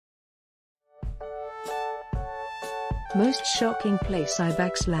Most shocking place I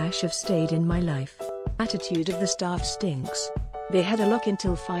have stayed in my life. Attitude of the staff stinks. They had a lock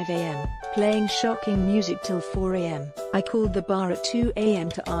until 5 a.m., playing shocking music till 4 a.m. I called the bar at 2 a.m.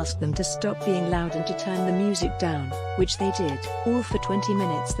 to ask them to stop being loud and to turn the music down, which they did. All for 20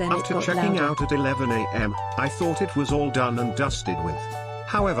 minutes, then After it got checking louder. out at 11 a.m., I thought it was all done and dusted with.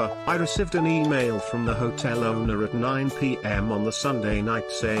 However, I received an email from the hotel owner at 9 p.m. on the Sunday night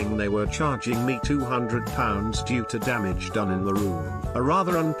saying they were charging me £200 due to damage done in the room. A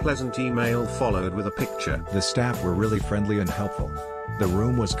rather unpleasant email followed with a picture. The staff were really friendly and helpful. The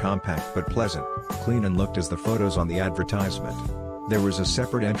room was compact but pleasant, clean and looked as the photos on the advertisement. There was a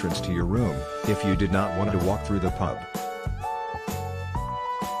separate entrance to your room, if you did not want to walk through the pub.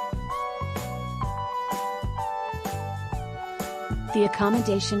 The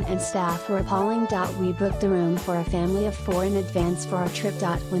accommodation and staff were appalling. We booked the room for a family of 4 in advance for our trip.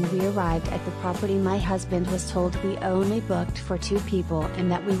 When we arrived at the property, my husband was told we only booked for 2 people and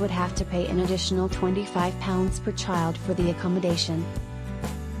that we would have to pay an additional £25 per child for the accommodation.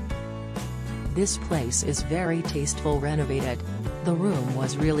 This place is very tasteful, renovated. The room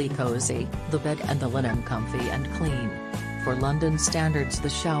was really cozy, the bed and the linen comfy and clean. For London standards, the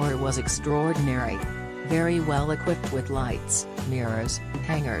shower was extraordinary. Very well equipped with lights, mirrors,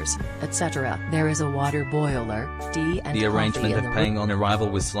 hangers, etc. There is a water boiler, tea and The arrangement coffee of paying on arrival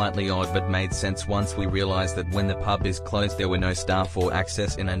was slightly odd but made sense once we realized that when the pub is closed there were no staff or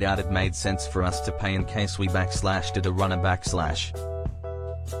access in and out. It made sense for us to pay in case we did a runner /.